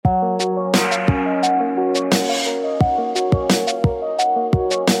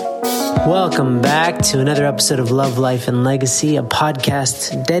Welcome back to another episode of Love, Life, and Legacy, a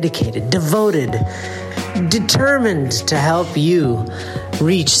podcast dedicated, devoted, determined to help you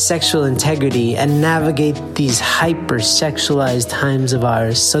reach sexual integrity and navigate these hyper-sexualized times of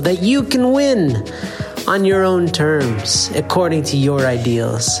ours so that you can win on your own terms, according to your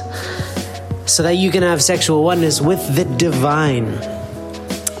ideals, so that you can have sexual oneness with the divine.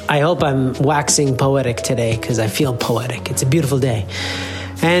 I hope I'm waxing poetic today because I feel poetic. It's a beautiful day.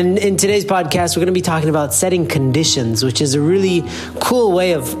 And in today's podcast, we're going to be talking about setting conditions, which is a really cool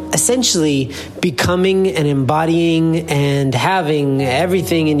way of essentially becoming and embodying and having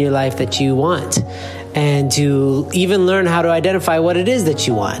everything in your life that you want, and to even learn how to identify what it is that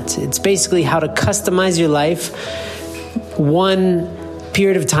you want. It's basically how to customize your life one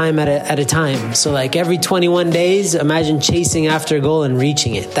period of time at a time. So like every 21 days, imagine chasing after a goal and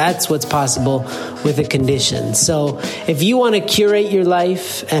reaching it. That's what's possible with a condition. So if you want to curate your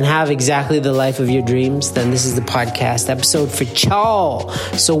life and have exactly the life of your dreams, then this is the podcast episode for y'all.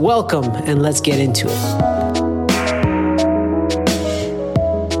 So welcome, and let's get into it.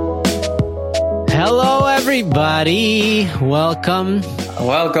 Hello, everybody. Welcome,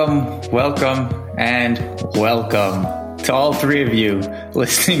 and welcome to all three of you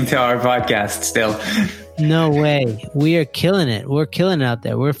listening to our podcast still. No way. We are killing it. We're killing it out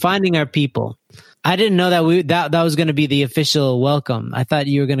there. We're finding our people. I didn't know that was going to be the official welcome. I thought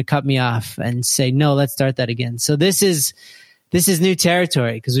you were going to cut me off and say, no, let's start that again. So this is new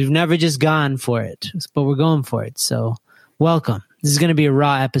territory because we've never just gone for it, but we're going for it. So welcome. This is going to be a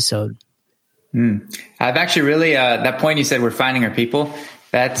raw episode. I've actually really, that point you said we're finding our people.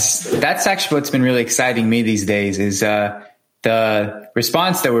 That's actually what's been really exciting me these days is the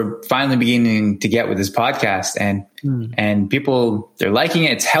response that we're finally beginning to get with this podcast, and people, they're liking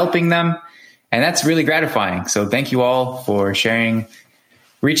it. It's helping them, and that's really gratifying. So thank you all for sharing,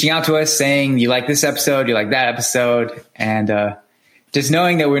 reaching out to us, saying you like this episode, you like that episode, and just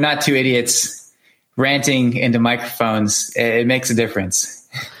knowing that we're not two idiots ranting into microphones. It makes a difference.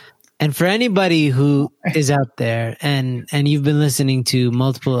 And for anybody who is out there and you've been listening to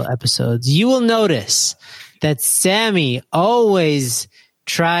multiple episodes, you will notice that Sammy always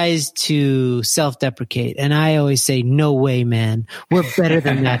tries to self-deprecate. And I always say, no way, man. We're better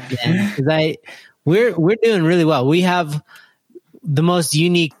than that, man. Because we're doing really well. We have the most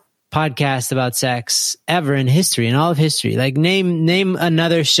unique podcast about sex ever in history, in all of history. Like name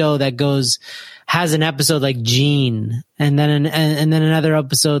another show that has an episode like Gene, and then another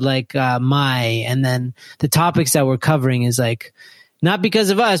episode like My, and then the topics that we're covering is like, not because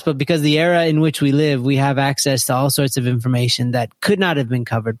of us, but because the era in which we live, we have access to all sorts of information that could not have been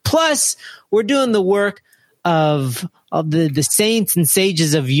covered. Plus, we're doing the work of the saints and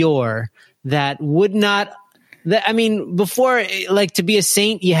sages of yore that would not. I mean, before, like, to be a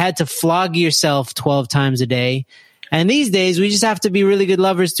saint, you had to flog yourself 12 times a day. And these days, we just have to be really good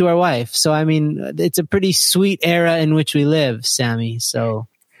lovers to our wife. So, I mean, it's a pretty sweet era in which we live, Sammy. So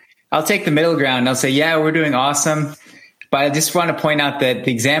I'll take the middle ground. I'll say, yeah, we're doing awesome. But I just want to point out that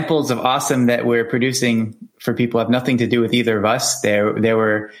the examples of awesome that we're producing for people have nothing to do with either of us. They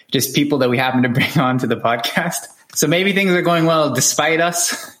were just people that we happen to bring on to the podcast. So maybe things are going well despite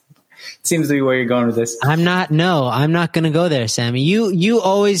us. Seems to be where you're going with this. I'm not going to go there, Sammy. You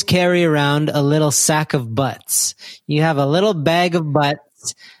always carry around a little sack of butts. You have a little bag of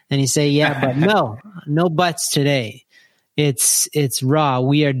butts and you say, yeah, but no butts today. It's raw.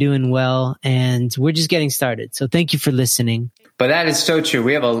 We are doing well and we're just getting started. So thank you for listening. But that is so true.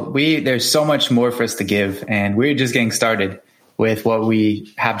 There's so much more for us to give, and we're just getting started with what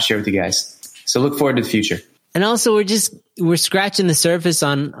we have to share with you guys. So look forward to the future. And also, we're scratching the surface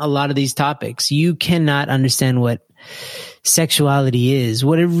on a lot of these topics. You cannot understand what sexuality is,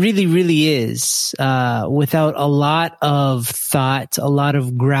 what it really, really is, without a lot of thought, a lot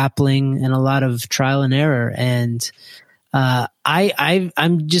of grappling, and a lot of trial and error. And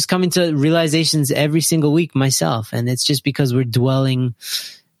I'm just coming to realizations every single week myself, and it's just because we're dwelling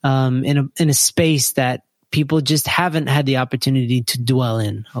in a space that people just haven't had the opportunity to dwell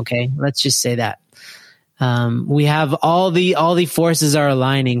in. Okay, let's just say that. We have all the forces are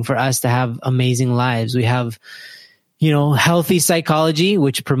aligning for us to have amazing lives. We have, healthy psychology,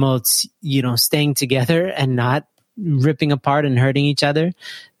 which promotes, staying together and not ripping apart and hurting each other.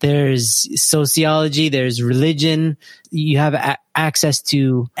 There's sociology, there's religion. You have access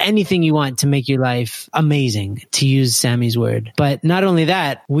to anything you want to make your life amazing, to use Sammy's word. But not only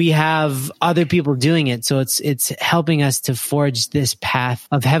that, we have other people doing it. So it's helping us to forge this path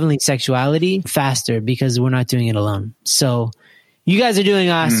of heavenly sexuality faster because we're not doing it alone. So you guys are doing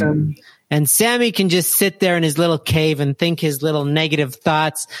awesome. And Sammy can just sit there in his little cave and think his little negative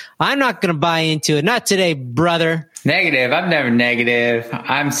thoughts. I'm not going to buy into it. Not today, brother. Negative. I'm never negative.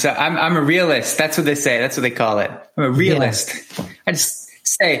 I'm a realist. That's what they say. That's what they call it. I'm a realist. Yeah. I just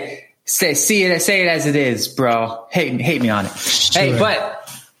say it as it is, bro. Hate me on it. Sure. Hey, but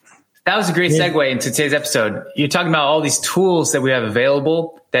that was a great segue into today's episode. You're talking about all these tools that we have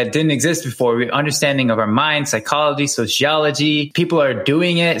available that didn't exist before. We're understanding of our mind, psychology, sociology. People are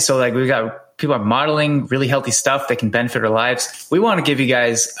doing it. So like people are modeling really healthy stuff that can benefit our lives. We want to give you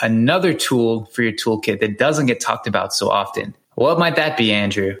guys another tool for your toolkit that doesn't get talked about so often. What might that be,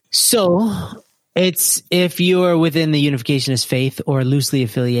 Andrew? So it's, if you are within the Unificationist faith or loosely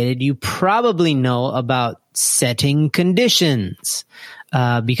affiliated, you probably know about setting conditions.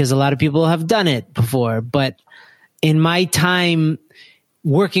 Because a lot of people have done it before. But in my time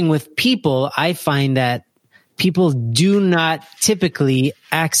working with people, I find that people do not typically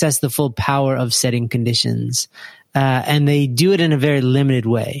access the full power of setting conditions. And they do it in a very limited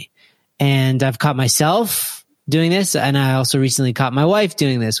way. And I've caught myself doing this, and I also recently caught my wife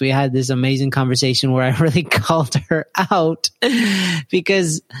doing this. We had this amazing conversation where I really called her out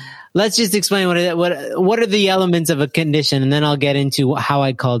because let's just explain what are the elements of a condition, and then I'll get into how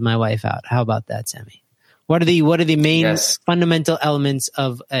I called my wife out. How about that, Sammy? What are the main fundamental elements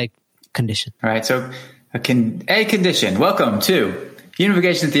of a condition? All right. So a condition. Welcome to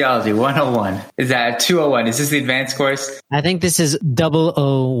Unification Theology 101. Is that 201? Is this the advanced course? I think this is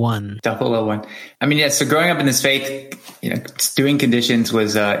 001. 001. I mean, so growing up in this faith, doing conditions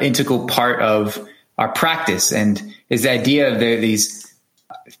was an integral part of our practice, and is the idea of these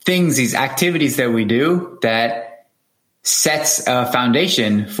things, these activities that we do that sets a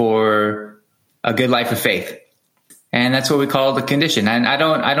foundation for a good life of faith. And that's what we call the condition. And I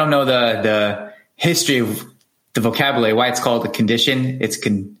don't know the history of the vocabulary, why it's called a condition. It's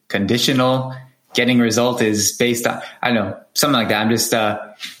conditional. Getting a result is based on, I don't know, something like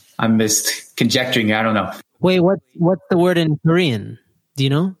that. I'm just conjecturing here. I don't know. Wait, what's the word in Korean? Do you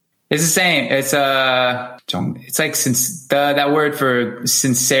know? It's the same. It's like that word for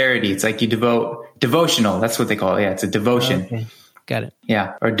sincerity. It's like you devotional. That's what they call it. Yeah, it's a devotion. Okay. Got it.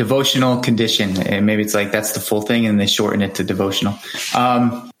 Yeah, or devotional condition. And maybe it's like that's the full thing, and they shorten it to devotional.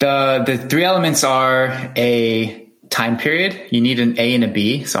 The three elements are a time period. You need an A and a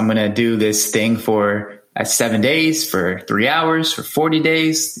B. So I'm going to do this thing for 7 days, for 3 hours, for 40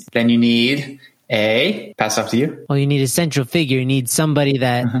 days. Then you need pass off to you. Well, you need a central figure. You need somebody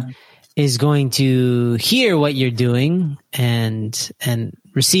that is going to hear what you're doing and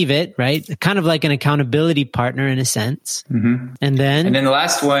receive it, right? Kind of like an accountability partner in a sense. Mm-hmm. And then the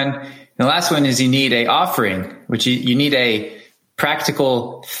last one is you need a offering, which you need a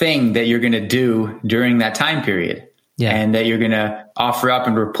practical thing that you're going to do during that time period. Yeah. And that you're going to offer up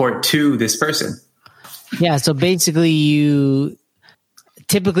and report to this person. Yeah. So basically you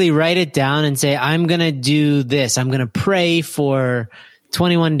typically write it down and say, I'm going to do this. I'm going to pray for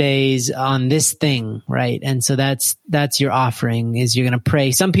 21 days on this thing, right? And so that's your offering, is you're going to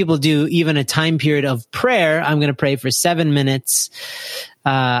pray. Some people do even a time period of prayer. I'm going to pray for 7 minutes.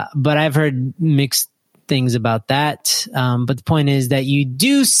 But I've heard mixed things about that. But the point is that you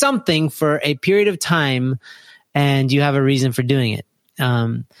do something for a period of time and you have a reason for doing it.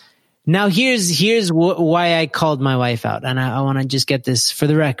 Now here's why I called my wife out, and I want to just get this for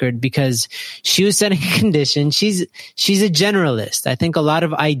the record, because she was setting a condition. She's a generalist. I think a lot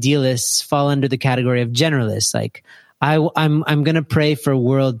of idealists fall under the category of generalists. Like I'm going to pray for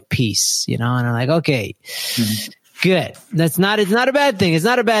world peace, and I'm like, okay, good. It's not a bad thing. It's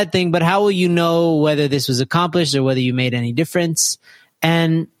not a bad thing, but how will you know whether this was accomplished or whether you made any difference?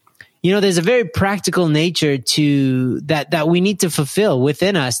 And there's a very practical nature to that we need to fulfill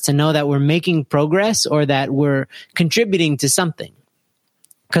within us to know that we're making progress or that we're contributing to something.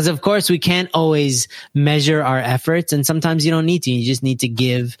 Because of course we can't always measure our efforts, and sometimes you don't need to. You just need to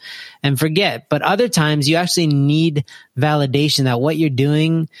give and forget. But other times you actually need validation that what you're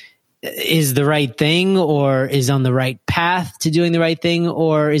doing is the right thing, or is on the right path to doing the right thing,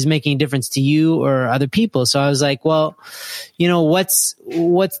 or is making a difference to you or other people. So I was like, well, what's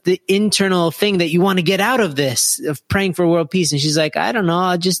the internal thing that you want to get out of this, of praying for world peace? And she's like, I don't know.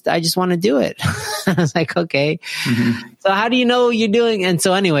 I just want to do it. I was like, okay. Mm-hmm. So how do you know you're doing? And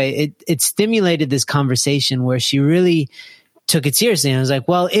so anyway, it stimulated this conversation where she really took it seriously. And I was like,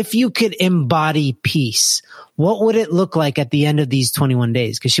 well, if you could embody peace, what would it look like at the end of these 21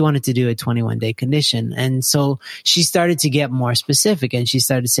 days? Because she wanted to do a 21-day condition. And so she started to get more specific, and she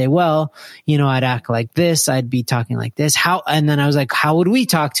started to say, well, I'd act like this. I'd be talking like this. And then I was like, how would we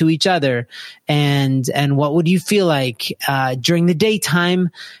talk to each other? And what would you feel like, during the daytime?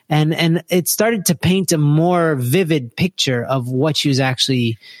 And it started to paint a more vivid picture of what she was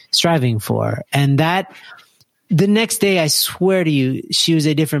actually striving for. And that the next day, I swear to you, she was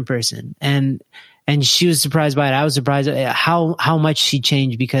a different person. And she was surprised by it. I was surprised at how much she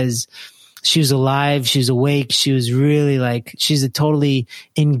changed, because she was alive. She was awake. She was really she's a totally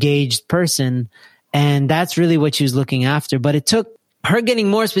engaged person. And that's really what she was looking after. But it took her getting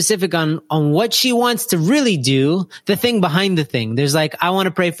more specific on what she wants to really do, the thing behind the thing. There's I want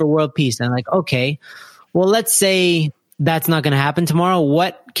to pray for world peace. And I'm like, okay, well, let's say that's not going to happen tomorrow.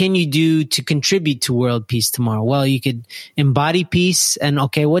 What can you do to contribute to world peace tomorrow? Well, you could embody peace. And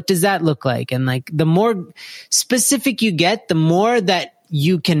okay, what does that look like? And the more specific you get, the more that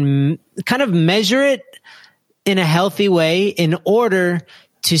you can kind of measure it in a healthy way in order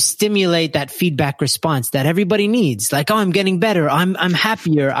to stimulate that feedback response that everybody needs. Oh, I'm getting better. I'm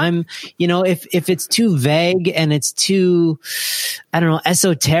happier. If it's too vague and it's too,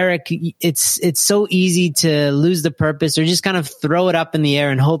 esoteric, it's so easy to lose the purpose, or just kind of throw it up in the air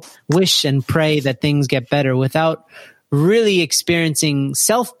and wish and pray that things get better without really experiencing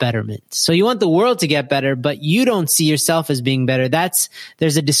self-betterment. So you want the world to get better, but you don't see yourself as being better.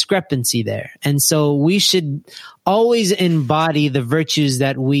 There's a discrepancy there. And so we should always embody the virtues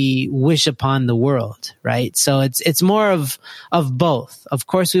that we wish upon the world, right? So it's more of both. Of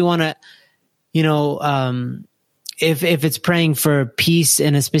course, we want to, if it's praying for peace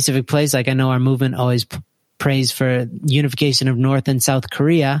in a specific place, I know our movement always prays for unification of North and South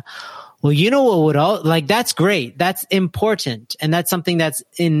Korea. Well, what would that's great. That's important. And that's something that's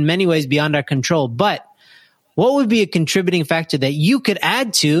in many ways beyond our control. But what would be a contributing factor that you could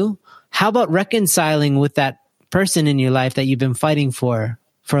add to? How about reconciling with that person in your life that you've been fighting for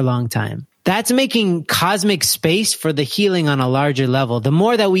a long time? That's making cosmic space for the healing on a larger level. The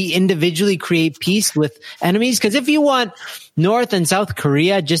more that we individually create peace with enemies, because if you want North and South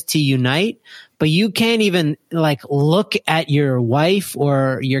Korea just to unite, but you can't even look at your wife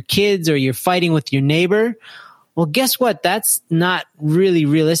or your kids, or you're fighting with your neighbor, well, guess what? That's not really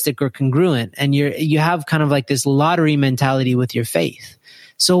realistic or congruent. And you have kind of this lottery mentality with your faith.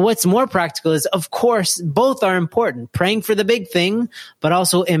 So what's more practical is, of course, both are important. Praying for the big thing, but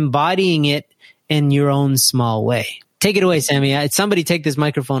also embodying it in your own small way. Take it away, Sammy. Somebody take this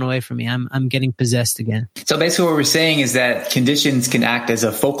microphone away from me. I'm getting possessed again. So basically what we're saying is that conditions can act as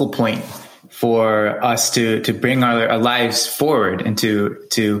a focal point for us to bring our lives forward and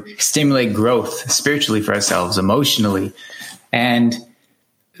to stimulate growth spiritually for ourselves, emotionally. And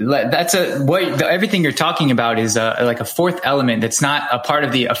that's everything you're talking about is a fourth element that's not a part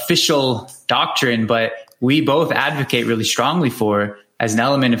of the official doctrine, but we both advocate really strongly for as an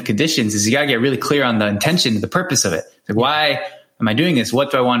element of conditions. Is you got to get really clear on the intention, the purpose of it. Why am I doing this?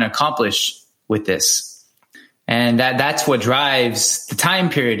 What do I want to accomplish with this? And that's what drives the time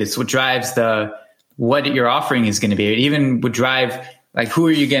period. It's what drives what your offering is going to be. It even would drive who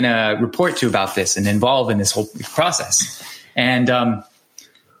are you going to report to about this and involve in this whole process. And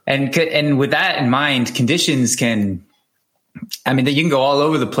with that in mind, conditions you can go all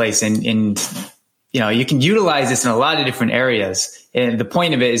over the place, and you can utilize this in a lot of different areas. And the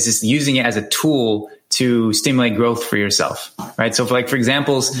point of it is just using it as a tool to stimulate growth for yourself, right? So for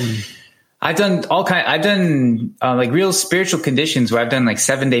examples, I've done real spiritual conditions where I've done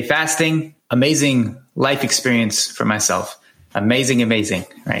 7-day fasting, amazing life experience for myself. Amazing,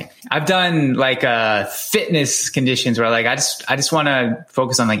 right? I've done fitness conditions where I just want to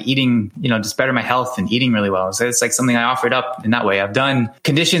focus on eating, just better my health and eating really well. So it's something I offered up in that way. I've done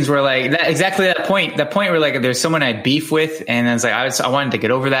conditions where exactly that point where there's someone I beef with, and I was I wanted to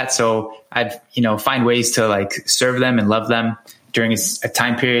get over that. So I'd, find ways to serve them and love them during a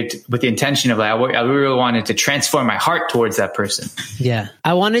time period with the intention of I really wanted to transform my heart towards that person. Yeah.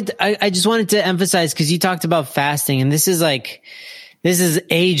 I just wanted to emphasize, because you talked about fasting, and this is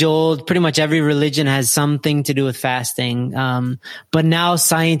age old. Pretty much every religion has something to do with fasting. But now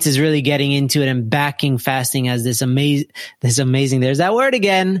science is really getting into it and backing fasting as this amazing, there's that word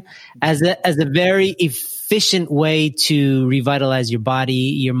again, as a very efficient way to revitalize your body,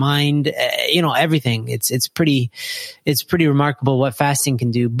 your mind, everything. It's pretty remarkable what fasting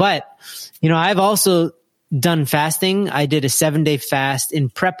can do. But, I've also done fasting. I did a 7-day fast in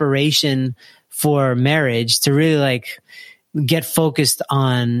preparation for marriage to really get focused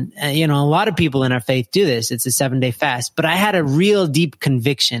on, a lot of people in our faith do this. It's a 7-day fast, but I had a real deep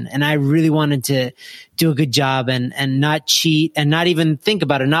conviction and I really wanted to do a good job and not cheat and not even think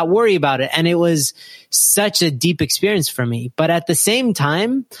about it, not worry about it. And it was such a deep experience for me. But at the same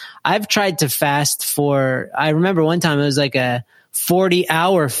time, I've tried to fast I remember one time it was like a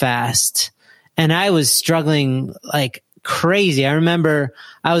 40-hour fast and I was struggling like crazy. I remember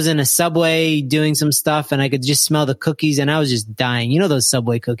I was in a Subway doing some stuff and I could just smell the cookies and I was just dying. Those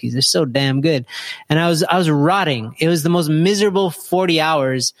Subway cookies, they're so damn good. And I was rotting. It was the most miserable 40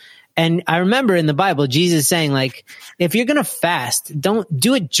 hours. And I remember in the Bible, Jesus saying like, if you're going to fast, don't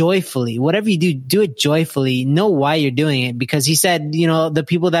do it joyfully. Whatever you do, do it joyfully. Know why you're doing it. Because he said, the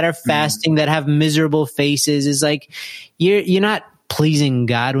people that are fasting that have miserable faces is like, you're not pleasing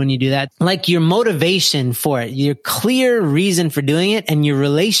God when you do that. Like your motivation for it, your clear reason for doing it, and your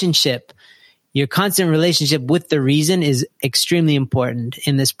constant relationship with the reason is extremely important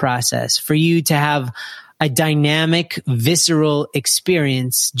in this process for you to have a dynamic, visceral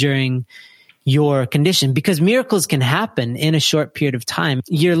experience during your condition, because miracles can happen in a short period of time.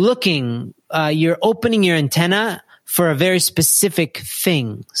 You're opening your antenna for a very specific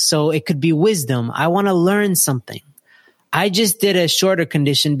thing. So it could be wisdom. I want to learn something. I just did a shorter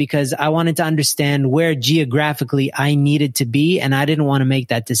condition because I wanted to understand where geographically I needed to be, and I didn't want to make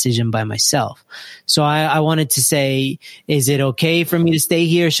that decision by myself. So I wanted to say, is it okay for me to stay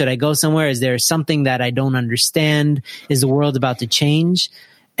here? Should I go somewhere? Is there something that I don't understand? Is the world about to change?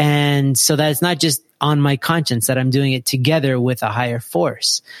 And so that it's not just on my conscience, that I'm doing it together with a higher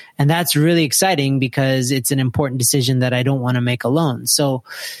force. And that's really exciting because it's an important decision that I don't want to make alone. So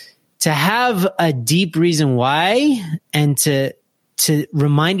to have a deep reason why and to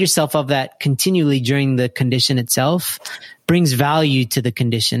remind yourself of that continually during the condition itself brings value to the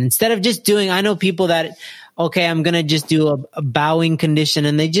condition. Instead of just I know people that, okay, I'm going to just do a bowing condition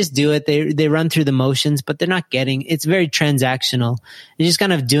and they just do it. They run through the motions, but they're not it's very transactional. They're just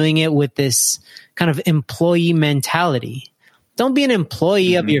kind of doing it with this kind of employee mentality. Don't be an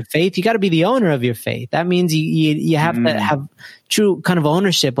employee of your faith. You got to be the owner of your faith. That means you have to have true kind of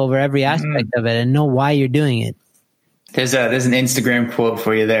ownership over every aspect of it and know why you're doing it. There's an Instagram quote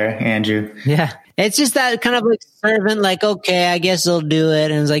for you there, Andrew. Yeah. It's just that kind of like servant, like, okay, I guess I'll do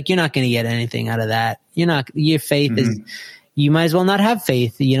it. And it's like, you're not going to get anything out of that. Your faith is, you might as well not have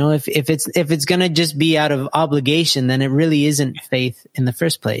faith. If it's going to just be out of obligation, then it really isn't faith in the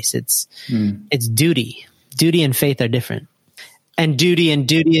first place. It's duty. Duty and faith are different. And duty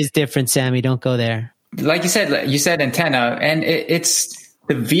is different, Sammy. Don't go there. Like you said antenna, and it's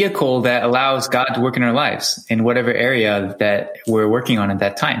the vehicle that allows God to work in our lives in whatever area that we're working on at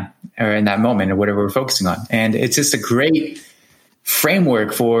that time or in that moment or whatever we're focusing on. And it's just a great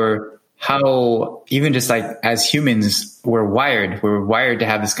framework for how even just like as humans, we're wired to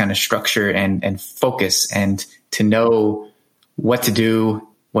have this kind of structure and focus and to know what to do,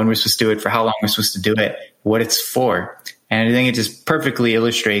 when we're supposed to do it, for how long we're supposed to do it, what it's for. And I think it just perfectly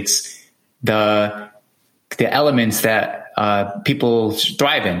illustrates the elements that people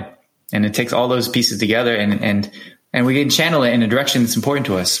thrive in. And it takes all those pieces together and we can channel it in a direction that's important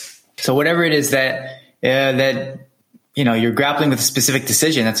to us. So whatever it is that you're grappling with a specific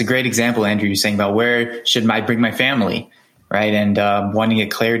decision, that's a great example, Andrew, you're saying about where should I bring my family, right? And wanting to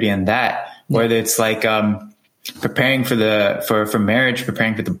get clarity in that, whether it's like preparing for marriage,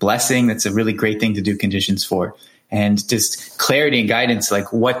 preparing for the blessing. That's a really great thing to do conditions for. And just clarity and guidance,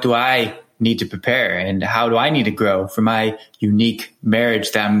 like what do I need to prepare and how do I need to grow for my unique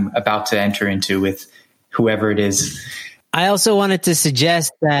marriage that I'm about to enter into with whoever it is. I also wanted to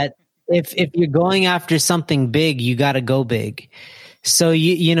suggest that if you're going after something big, you got to go big. So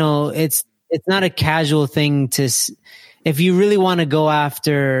it's not a casual thing if you really want to go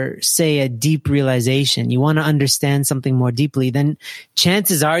after, say, a deep realization, you want to understand something more deeply, then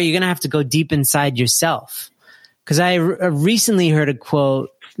chances are you're going to have to go deep inside yourself. Because I recently heard a quote,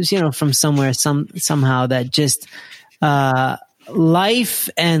 from somewhere, somehow that just life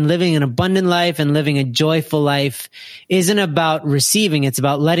and living an abundant life and living a joyful life isn't about receiving. It's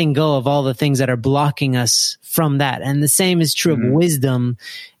about letting go of all the things that are blocking us from that. And the same is true of wisdom,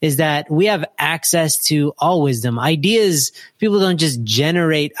 is that we have access to all wisdom. Ideas, people don't just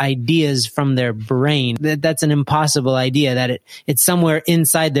generate ideas from their brain. That's an impossible idea, that it's somewhere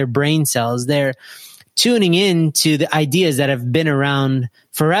inside their brain cells. They're tuning in to the ideas that have been around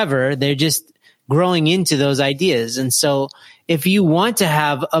forever. They're just growing into those ideas. And so if you want to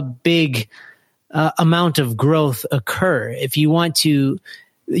have a big amount of growth occur, if you want to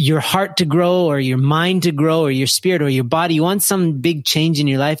your heart to grow or your mind to grow or your spirit or your body, you want some big change in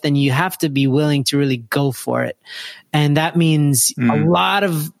your life, then you have to be willing to really go for it. And that means a lot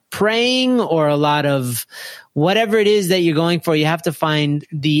of praying or a lot of whatever it is that you're going for. You have to find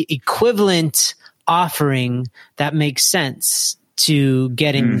the equivalent offering that makes sense to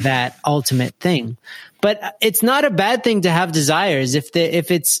getting that ultimate thing. But it's not a bad thing to have desires. If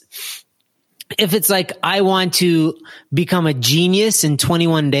it's like, I want to become a genius in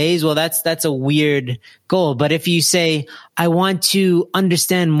 21 days, well, that's a weird goal. But if you say, I want to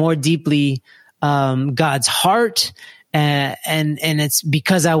understand more deeply God's heart, and it's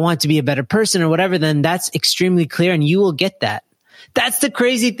because I want to be a better person or whatever, then that's extremely clear and you will get that. That's the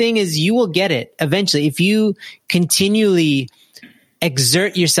crazy thing, is you will get it eventually. If you continually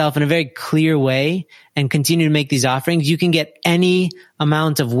exert yourself in a very clear way and continue to make these offerings, you can get any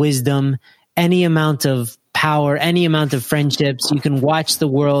amount of wisdom, any amount of power, any amount of friendships. You can watch the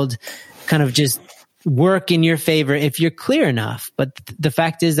world kind of just work in your favor if you're clear enough. But the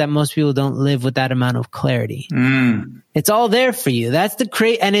fact is that most people don't live with that amount of clarity. It's all there for you. That's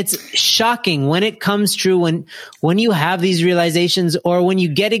and it's shocking when it comes true, when you have these realizations, or when you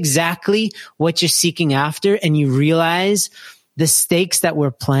get exactly what you're seeking after and you realize the stakes that we're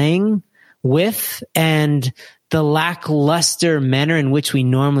playing with and the lackluster manner in which we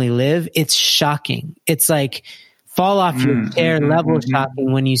normally live. It's shocking. It's like fall off your chair level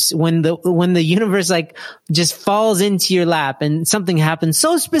shocking when the universe like just falls into your lap and something happens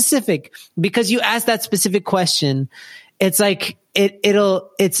so specific because you asked that specific question. It's like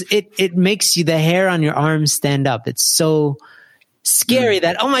it makes you, the hair on your arms stand up. It's so scary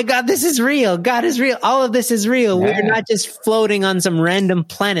that, oh my God, this is real. God is real. All of this is real. Yeah. We're not just floating on some random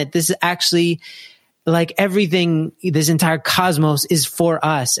planet. This is actually like everything, this entire cosmos is for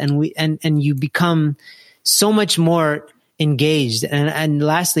us. And you become so much more engaged. And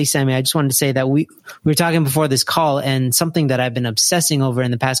lastly, Sammy, I just wanted to say that we were talking before this call, and something that I've been obsessing over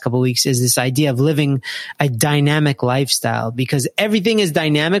in the past couple of weeks is this idea of living a dynamic lifestyle, because everything is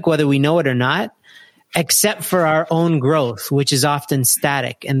dynamic, whether we know it or not, except for our own growth, which is often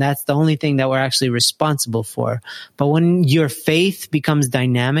static. And that's the only thing that we're actually responsible for. But when your faith becomes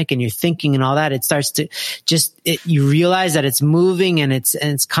dynamic and your thinking and all that, it starts to you realize that it's moving and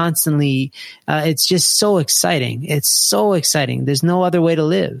it's constantly, it's just so exciting. It's so exciting. There's no other way to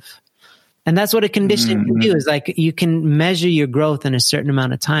live. And that's what a conditioning can do, is like you can measure your growth in a certain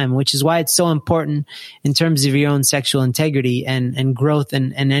amount of time, which is why it's so important in terms of your own sexual integrity and growth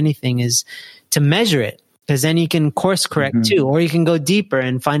and anything, is to measure it, because then you can course correct too, or you can go deeper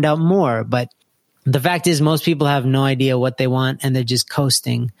and find out more. But the fact is, most people have no idea what they want, and they're just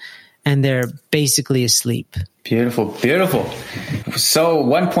coasting, and they're basically asleep. Beautiful, beautiful. So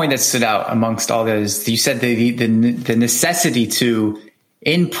one point that stood out amongst all those, you said the necessity to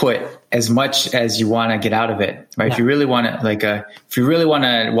input as much as you want to get out of it, right? Yeah. If you really want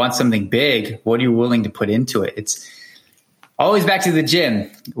to, want something big, what are you willing to put into it? It's always back to the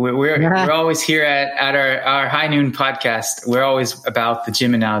gym. We're always here at our High Noon podcast. We're always about the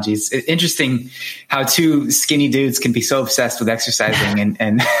gym analogies. It's interesting how two skinny dudes can be so obsessed with exercising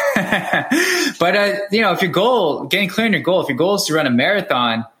but if your goal, getting clear on your goal, if your goal is to run a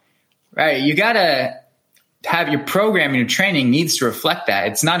marathon, right, you gotta have your program and your training needs to reflect that.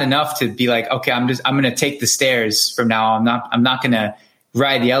 It's not enough to be like, okay, I'm going to take the stairs from now on. I'm not going to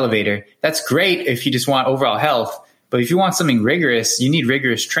ride the elevator. That's great if you just want overall health. But if you want something rigorous, you need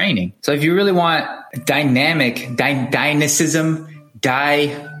rigorous training. So if you really want dynamic, dynamic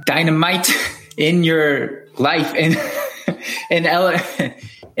in your life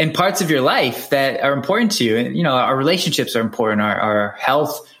in parts of your life that are important to you, and, our relationships are important, our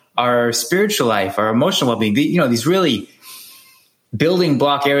health, our spiritual life, our emotional well-being, these really building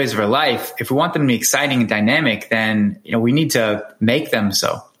block areas of our life, if we want them to be exciting and dynamic, then, we need to make them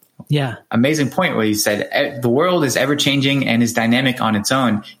so. Yeah. Amazing point where you said the world is ever changing and is dynamic on its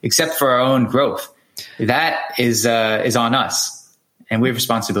own, except for our own growth. That is on us, and we have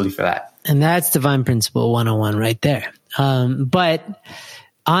responsibility for that. And that's Divine Principle 101 right there. But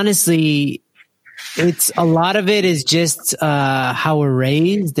honestly, it's a lot of it is just how we're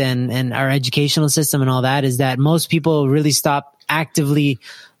raised and our educational system and all that, is that most people really stop actively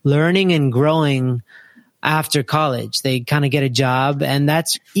learning and growing after college. They kind of get a job, and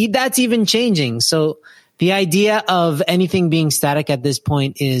that's even changing. So the idea of anything being static at this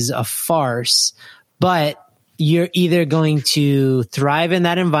point is a farce, but you're either going to thrive in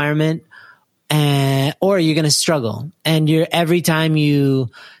that environment or you're going to struggle. And every time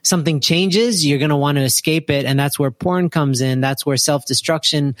something changes, you're going to want to escape it. And that's where porn comes in. That's where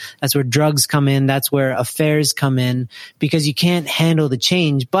self-destruction, that's where drugs come in. That's where affairs come in, because you can't handle the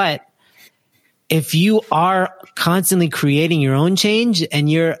change. But if you are constantly creating your own change and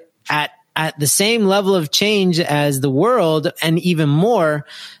you're at the same level of change as the world and even more,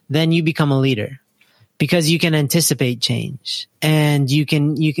 then you become a leader. Because you can anticipate change, and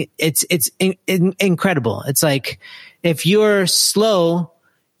it's incredible. It's like, if you're slow,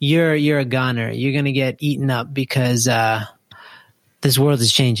 you're a goner. You're going to get eaten up because, this world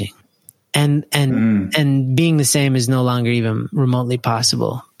is changing, and being the same is no longer even remotely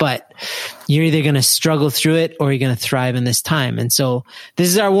possible. But you're either going to struggle through it or you're going to thrive in this time. And so this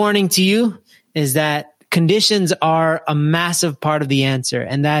is our warning to you, is that conditions are a massive part of the answer.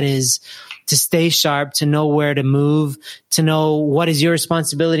 And that is to stay sharp, to know where to move, to know what is your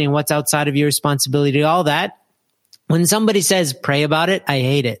responsibility and what's outside of your responsibility, all that. When somebody says, pray about it, I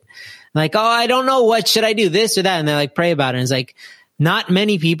hate it. Like, oh, I don't know, what should I do, this or that? And they're like, pray about it. And it's like, not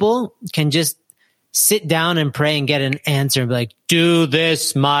many people can just sit down and pray and get an answer and be like, do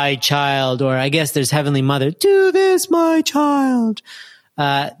this, my child. Or I guess there's Heavenly Mother, do this, my child.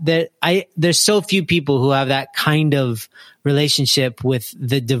 There's so few people who have that kind of relationship with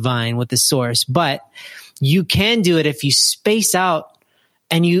the divine, with the source. But you can do it if you space out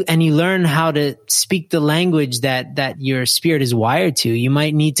and you learn how to speak the language that your spirit is wired to. You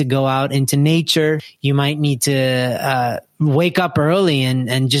might need to go out into nature. You might need to wake up early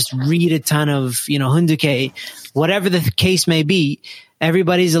and just read a ton of, Hunduke, whatever the case may be.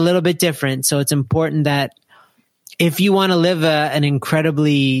 Everybody's a little bit different. So it's important that if you want to live an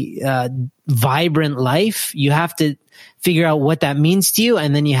incredibly vibrant life, you have to figure out what that means to you,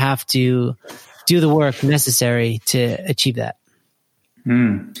 and then you have to do the work necessary to achieve that.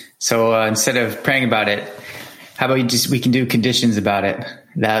 So instead of praying about it, how about we can do conditions about it?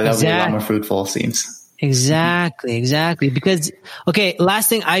 That'll be a lot more fruitful, it seems. Exactly. Because, okay, last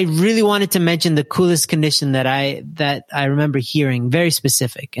thing, I really wanted to mention the coolest condition that I remember hearing, very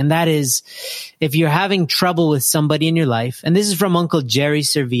specific. And that is, if you're having trouble with somebody in your life, and this is from Uncle Jerry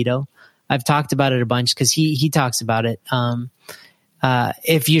Servito. I've talked about it a bunch because he talks about it.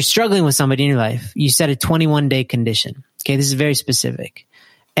 If you're struggling with somebody in your life, you set a 21-day condition. Okay, this is very specific.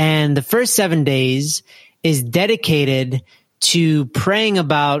 And the first 7 days is dedicated to praying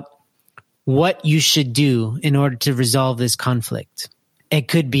about what you should do in order to resolve this conflict. It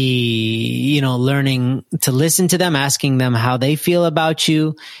could be, learning to listen to them, asking them how they feel about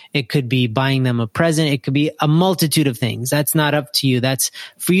you. It could be buying them a present. It could be a multitude of things. That's not up to you. That's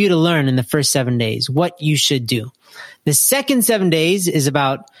for you to learn in the first 7 days, what you should do. The second 7 days is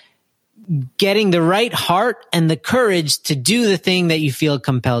about getting the right heart and the courage to do the thing that you feel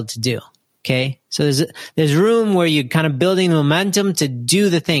compelled to do. Okay. So there's room where you're kind of building the momentum to do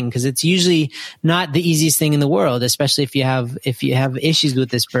the thing, because it's usually not the easiest thing in the world, especially if you have issues with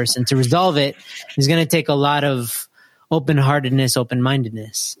this person. To resolve it is going to take a lot of open-heartedness,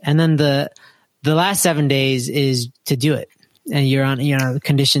 open-mindedness. And then the last 7 days is to do it. And you're on the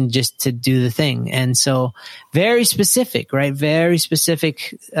condition just to do the thing. And so very specific, right? Very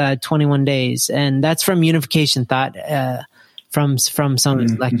specific, 21 days. And that's from Unification Thought, from some of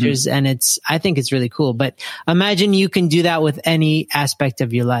his lectures. And I think it's really cool. But imagine you can do that with any aspect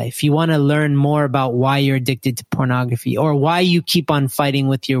of your life. You want to learn more about why you're addicted to pornography, or why you keep on fighting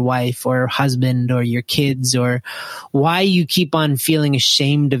with your wife or husband or your kids, or why you keep on feeling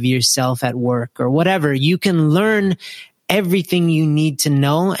ashamed of yourself at work, or whatever. You can learn everything you need to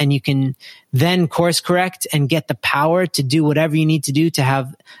know, and you can then course correct and get the power to do whatever you need to do to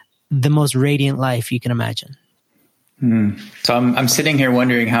have the most radiant life you can imagine. So I'm sitting here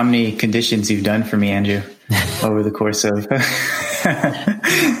wondering how many conditions you've done for me, Andrew, over the course of.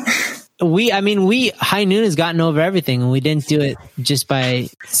 High Noon has gotten over everything, and we didn't do it just by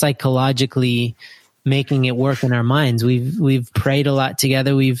psychologically making it work in our minds. We've prayed a lot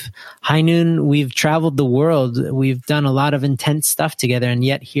together. High Noon, we've traveled the world. We've done a lot of intense stuff together, and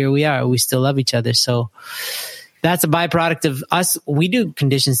yet here we are. We still love each other. So that's a byproduct of us. We do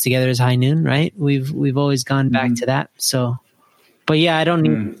conditions together as High Noon, right? We've always gone back to that. So, but yeah, I don't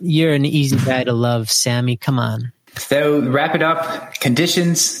need, you're an easy guy to love, Sammy. Come on. So wrap it up.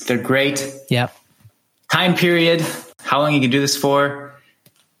 Conditions, they're great. Yep. Time period, how long you can do this for.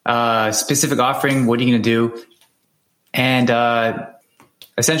 Specific offering, what are you going to do? And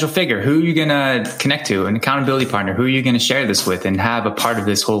essential figure, who are you going to connect to? An accountability partner, who are you going to share this with and have a part of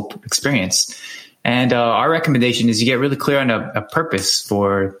this whole experience? And our recommendation is you get really clear on a purpose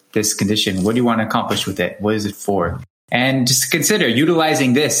for this condition. What do you want to accomplish with it? What is it for? And just consider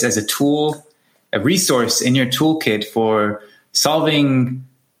utilizing this as a tool a resource in your toolkit for solving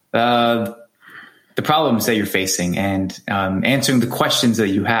the problems that you're facing and answering the questions that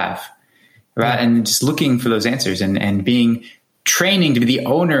you have, right? And just looking for those answers and being training to be the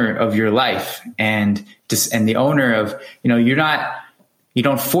owner of your life and the owner of, you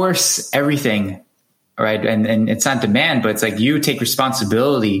don't force everything, right? And it's not demand, but it's like you take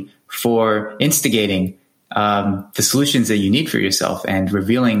responsibility for instigating the solutions that you need for yourself and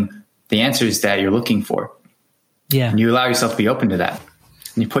revealing the answers that you're looking for. Yeah. And you allow yourself to be open to that.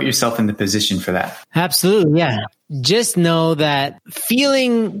 And you put yourself in the position for that. Absolutely. Yeah. Just know that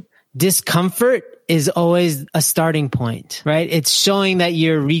feeling discomfort is always a starting point, right? It's showing that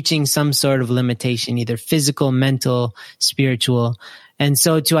you're reaching some sort of limitation, either physical, mental, spiritual. And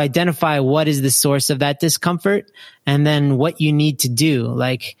so to identify what is the source of that discomfort and then what you need to do,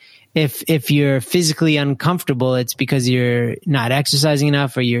 like if you're physically uncomfortable, it's because you're not exercising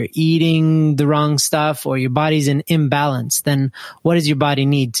enough or you're eating the wrong stuff or your body's in imbalance. Then what does your body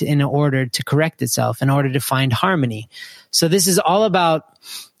need in order to correct itself, in order to find harmony? So this is all about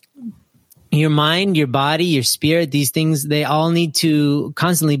your mind, your body, your spirit. These things, they all need to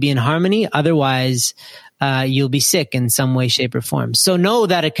constantly be in harmony. Otherwise, you'll be sick in some way, shape, or form. So know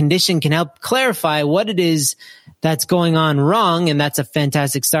that a condition can help clarify what it is that's going on wrong. And that's a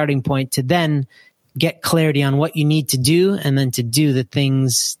fantastic starting point to then get clarity on what you need to do and then to do the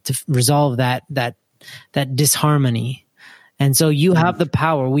things to resolve that disharmony. And so you have the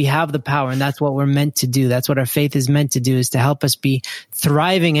power. We have the power. And that's what we're meant to do. That's what our faith is meant to do, is to help us be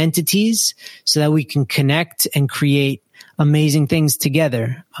thriving entities so that we can connect and create amazing things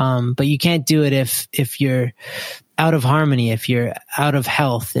together. But you can't do it if you're out of harmony, if you're out of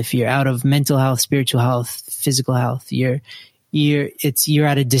health, if you're out of mental health, spiritual health, physical health, you're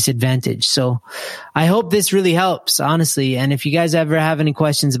at a disadvantage. So I hope this really helps, honestly. And if you guys ever have any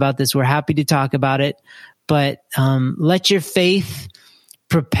questions about this, we're happy to talk about it. But let your faith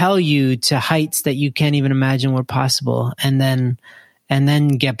propel you to heights that you can't even imagine were possible, and then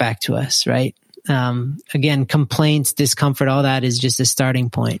get back to us, right? Again, complaints, discomfort, all that is just a starting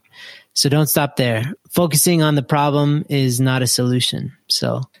point. So don't stop there. Focusing on the problem is not a solution.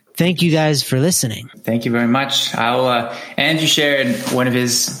 So thank you guys for listening. Thank you very much. Andrew shared one of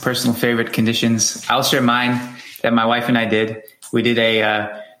his personal favorite conditions. I'll share mine that my wife and I did. We did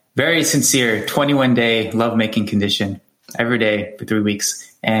a very sincere 21-day lovemaking condition every day for 3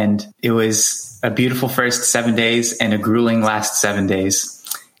 weeks. And it was a beautiful first 7 days and a grueling last 7 days.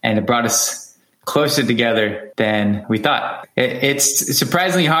 And it brought us closer together than we thought. It's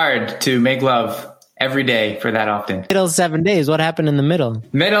surprisingly hard to make love every day for that often. Middle 7 days. What happened in the middle?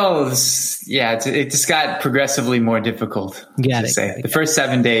 It just got progressively more difficult. Got it. The first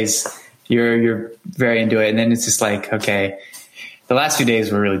 7 days, you're very into it. And then it's just like, okay, the last few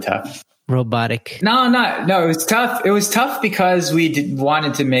days were really tough. Robotic. No, it was tough. It was tough because we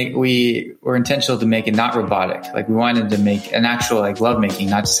were intentional to make it not robotic. Like we wanted to make an actual lovemaking,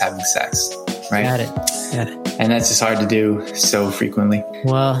 not just having sex. Right. Got it. And that's just hard to do so frequently.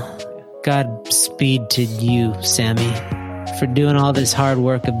 Well, Godspeed to you, Sammy, for doing all this hard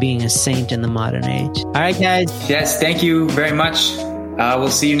work of being a saint in the modern age. All right, guys. Yes, thank you very much.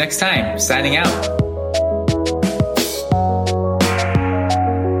 We'll see you next time. Signing out.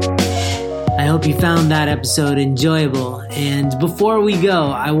 I hope you found that episode enjoyable. And before we go,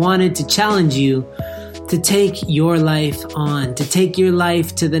 I wanted to challenge you to take your life on, to take your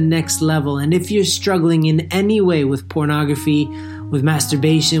life to the next level. And if you're struggling in any way with pornography, with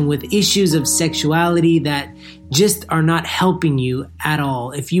masturbation, with issues of sexuality that just are not helping you at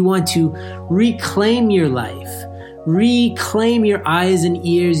all, if you want to reclaim your life, reclaim your eyes and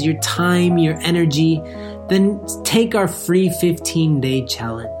ears, your time, your energy, then take our free 15-day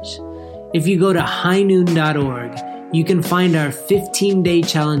challenge. If you go to highnoon.org, you can find our 15-day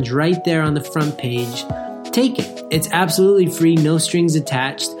challenge right there on the front page. Take it. It's absolutely free, no strings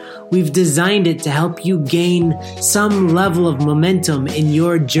attached. We've designed it to help you gain some level of momentum in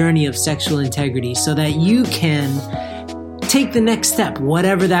your journey of sexual integrity so that you can take the next step,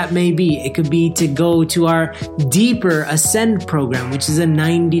 whatever that may be. It could be to go to our Deeper Ascend program, which is a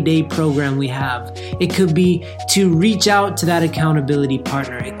 90-day program we have. It could be to reach out to that accountability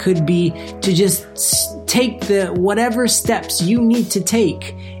partner. It could be to just take whatever steps you need to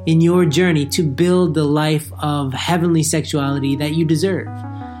take in your journey to build the life of heavenly sexuality that you deserve.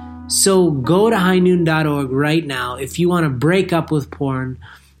 So go to highnoon.org right now if you want to break up with porn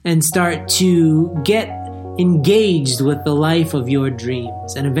and start to get engaged with the life of your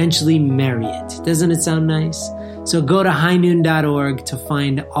dreams and eventually marry it. Doesn't it sound nice? So go to highnoon.org to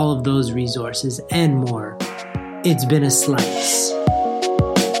find all of those resources and more. It's been a slice.